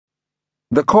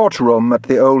The courtroom at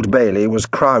the Old Bailey was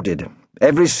crowded.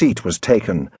 Every seat was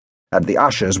taken, and the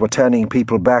ushers were turning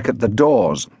people back at the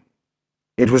doors.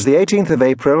 It was the 18th of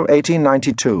April,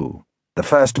 1892, the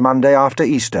first Monday after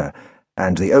Easter,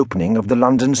 and the opening of the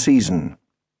London season.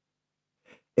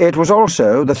 It was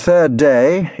also the third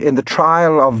day in the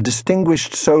trial of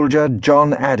distinguished soldier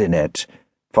John Adinet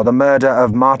for the murder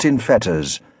of Martin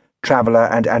Fetters, traveller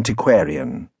and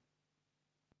antiquarian.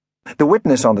 The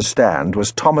witness on the stand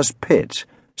was Thomas Pitt,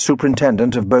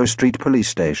 superintendent of Bow Street Police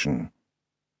Station.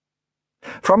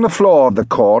 From the floor of the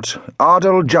court,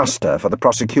 Ardell Juster for the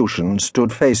prosecution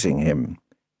stood facing him.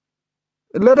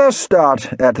 "Let us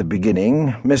start at the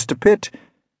beginning, Mr. Pitt."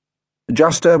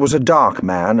 Juster was a dark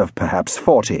man of perhaps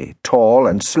 40, tall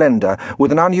and slender,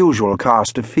 with an unusual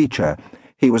cast of feature.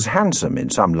 He was handsome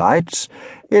in some lights,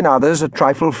 in others a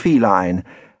trifle feline,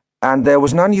 and there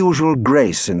was an unusual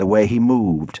grace in the way he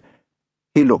moved.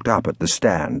 He looked up at the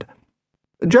stand.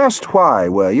 "Just why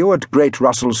were you at Great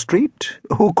Russell Street?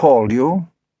 Who called you?"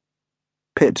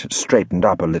 Pitt straightened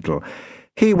up a little.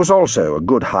 He was also a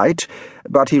good height,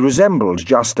 but he resembled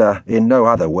Juster in no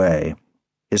other way.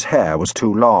 His hair was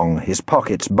too long, his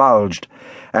pockets bulged,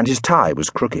 and his tie was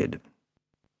crooked.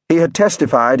 He had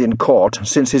testified in court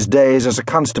since his days as a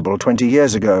constable 20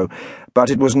 years ago, but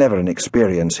it was never an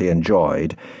experience he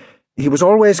enjoyed. He was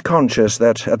always conscious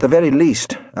that, at the very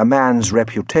least, a man's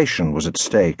reputation was at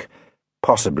stake,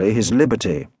 possibly his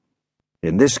liberty.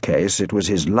 In this case, it was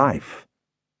his life.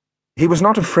 He was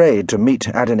not afraid to meet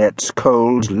Adinet's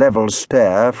cold, level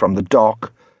stare from the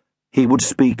dock. He would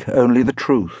speak only the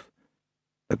truth.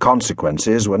 The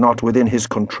consequences were not within his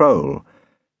control.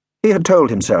 He had told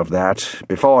himself that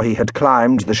before he had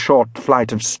climbed the short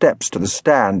flight of steps to the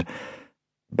stand,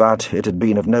 but it had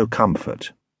been of no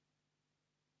comfort.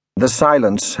 The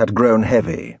silence had grown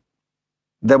heavy.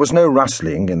 There was no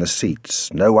rustling in the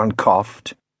seats, no one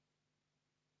coughed.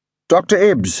 "Dr.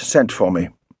 Ibbs sent for me,"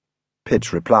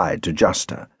 Pitt replied to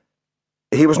Juster.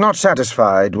 "He was not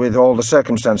satisfied with all the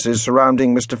circumstances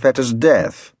surrounding Mr. Fetters'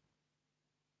 death.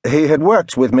 He had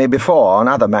worked with me before on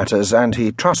other matters, and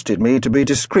he trusted me to be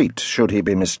discreet should he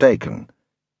be mistaken."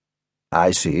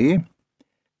 "I see.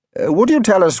 Would you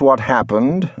tell us what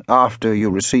happened after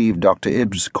you received Dr.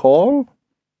 Ibbs' call?"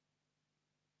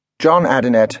 John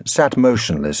Adinet sat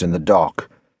motionless in the dock.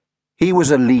 He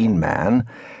was a lean man,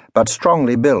 but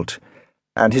strongly built,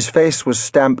 and his face was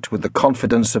stamped with the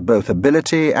confidence of both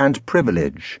ability and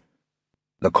privilege.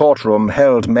 The courtroom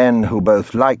held men who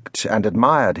both liked and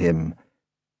admired him.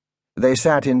 They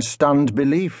sat in stunned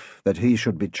belief that he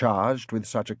should be charged with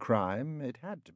such a crime. It had to be.